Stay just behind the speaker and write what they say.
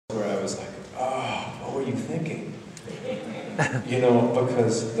were you thinking? You know,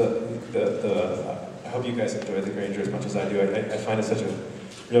 because I hope you guys enjoy the Granger as much as I do. I find it such a,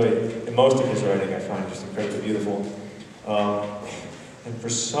 really, most of his writing I find just incredibly beautiful. And for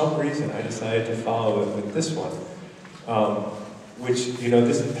some reason I decided to follow it with this one, which, you know,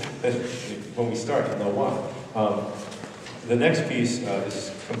 this when we start, you'll know why. The next piece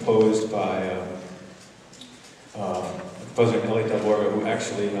is composed by composer Elliot Del Borgo, who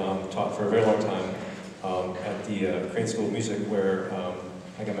actually taught for a very long time at the Crane School of Music, where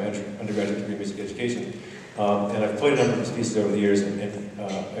I got my undergraduate degree in music education. And I've played a number of his pieces over the years, and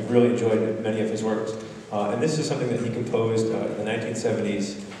I've really enjoyed many of his works. And this is something that he composed in the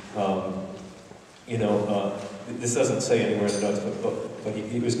 1970s. You know, this doesn't say anywhere in the notes, but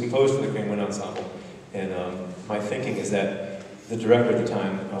he was composed for the Crane Wind Ensemble. And my thinking is that the director at the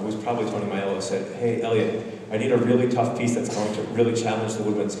time, was probably Tony Maiello, said, "Hey, Elliot, I need a really tough piece that's going to really challenge the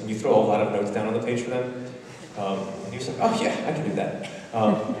woodwinds. Can you throw a lot of notes down on the page for them?" And he was like, "Oh yeah, I can do that."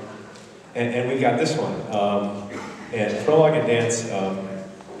 And we got this one. And Prologue and Dance,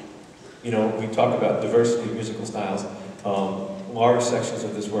 you know, we talk about diversity of musical styles. Large sections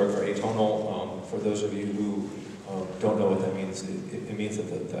of this work are atonal. For those of you who don't know what that means, it means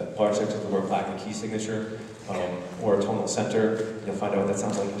that large sections of the work lack a key signature or a tonal center. You'll find out what that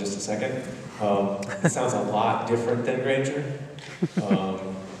sounds like in just a second. It sounds a lot different than Granger.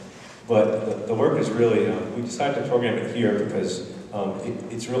 But the work is really, we decided to program it here because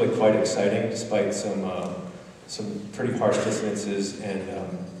it's really quite exciting, despite some pretty harsh dissonances and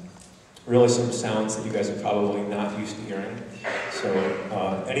really some sounds that you guys are probably not used to hearing. So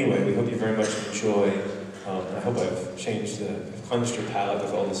anyway, we hope you very much enjoy. I hope I've cleansed your palate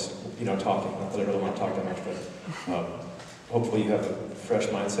with all this, you know, talking. Not that I really want to talk that much, but hopefully you have a fresh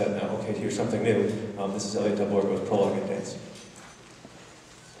mindset now. Okay, to hear something new. This is Elliot Del Borgo with Prologue and Dance.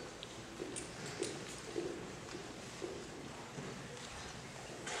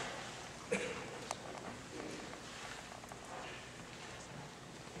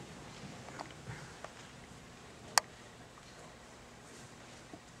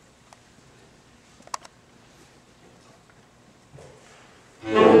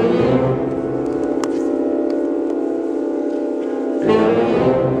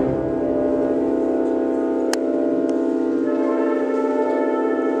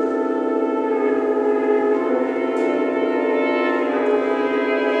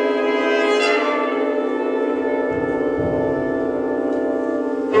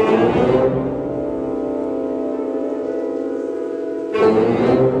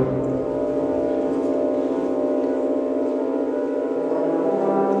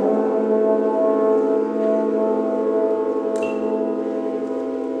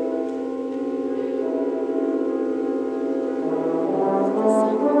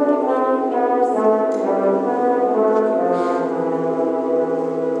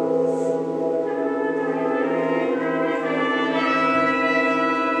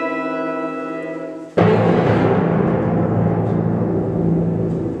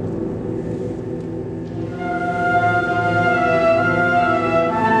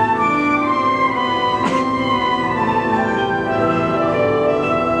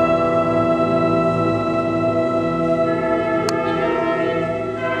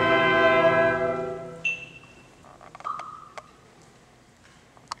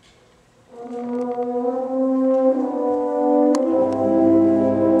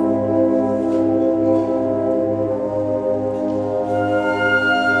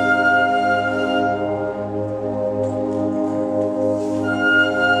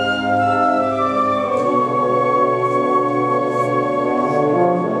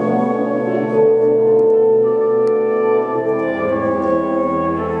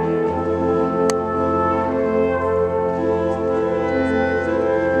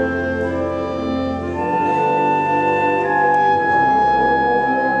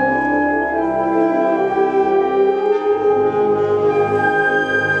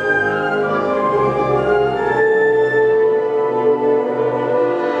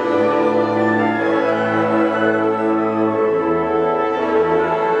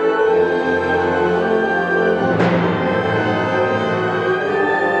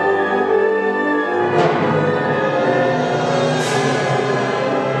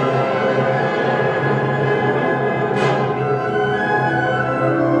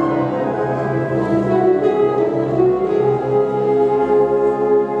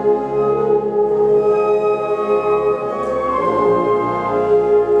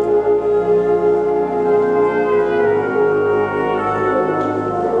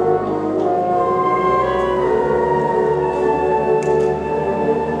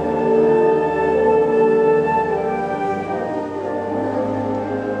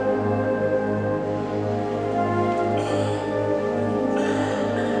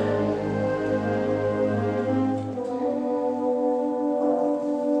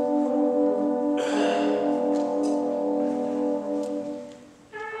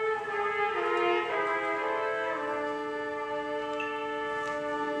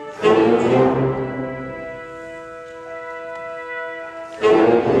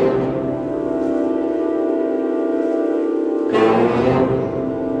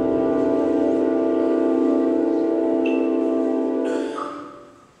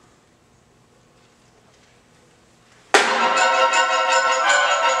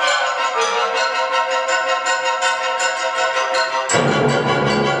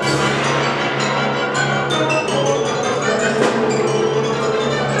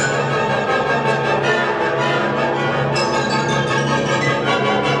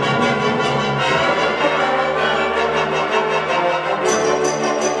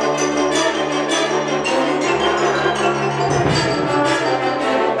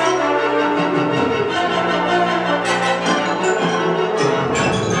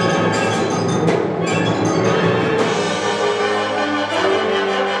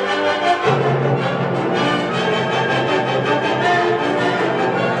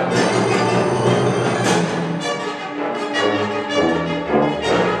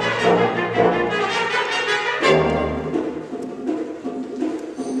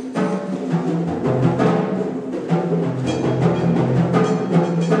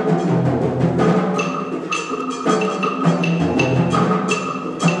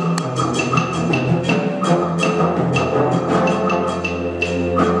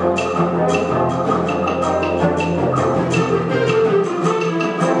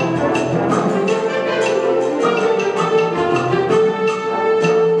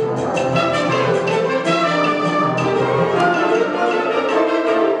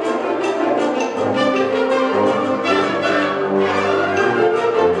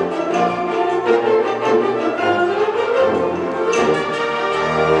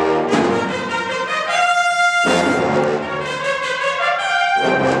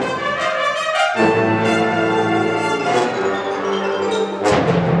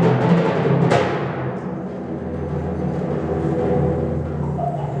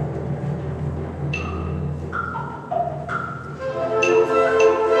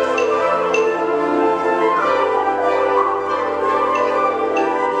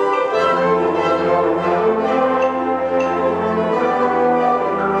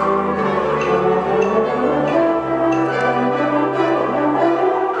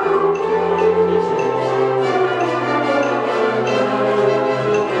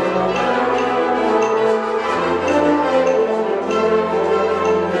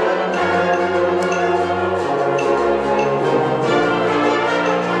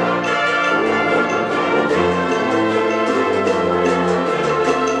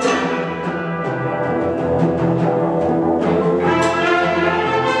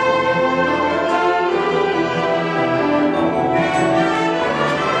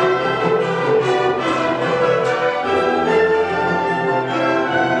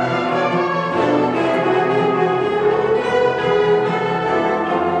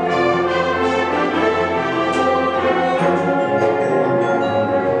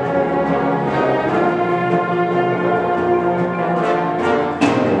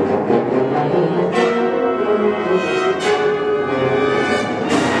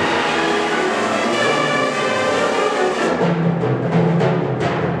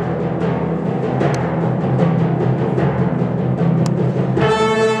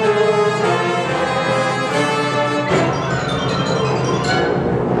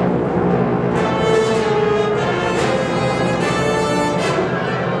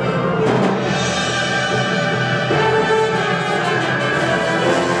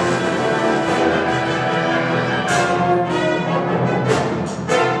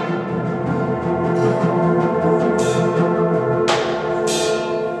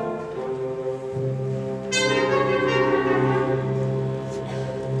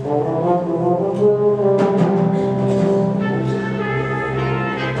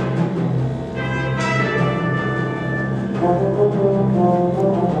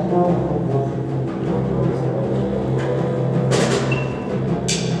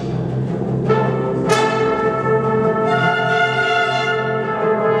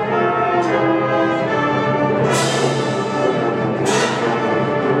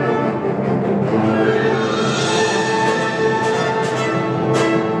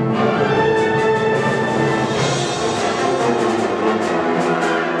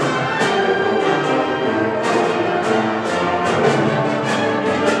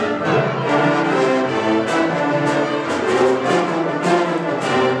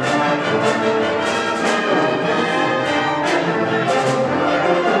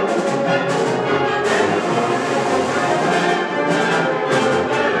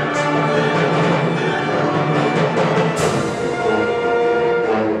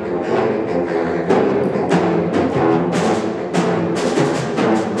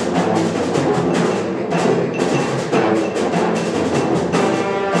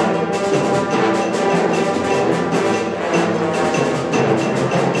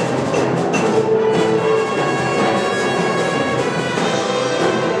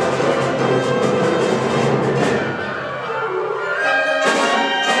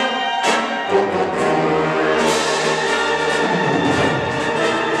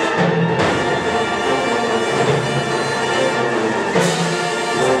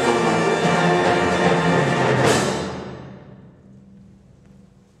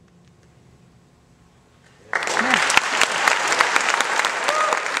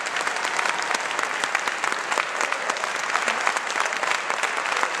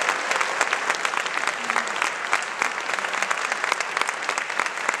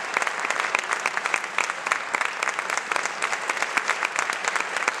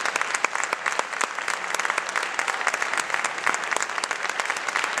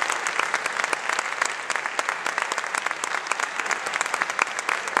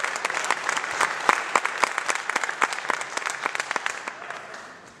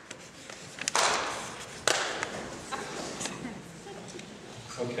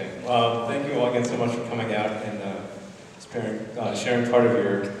 Okay. Thank you all again so much for coming out and sharing part of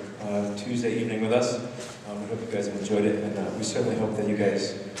your Tuesday evening with us. We hope you guys have enjoyed it, and we certainly hope that you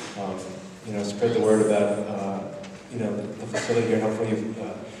guys, spread the word about, the facility here. And hopefully you've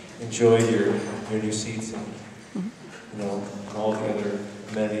enjoyed your new seats and, and all the other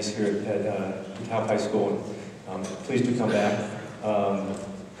amenities here at DeKalb High School. And please do come back.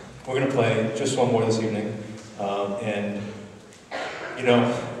 We're going to play just one more this evening,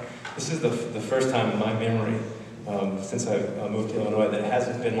 this is the first time in my memory since I've moved to Illinois that it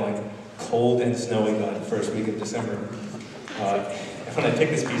hasn't been like cold and snowy that first week of December. When I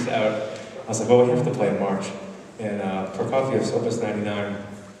picked this piece out, I was like, well, we have to play in March. And Prokofiev's Opus 99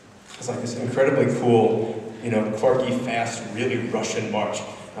 was like this incredibly cool, quirky, fast, really Russian march.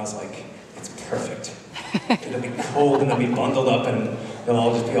 And I was like, it's perfect. It'll be cold and they'll be bundled up and they'll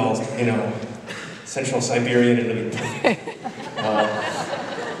all just be all, Central Siberian and it'll be perfect.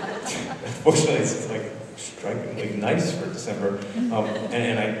 Unfortunately, it's like strikingly nice for December,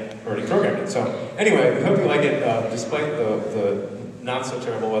 and I already programmed it. So anyway, we hope you like it, despite the not so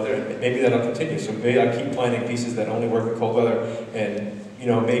terrible weather. Maybe that'll continue. So maybe I'll keep planning pieces that only work in cold weather, and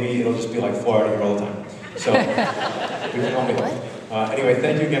maybe it'll just be like Florida here all the time. So we can only hope. Anyway,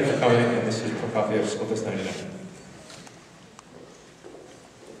 thank you again for coming, and this is Prokofiev's Opus 99.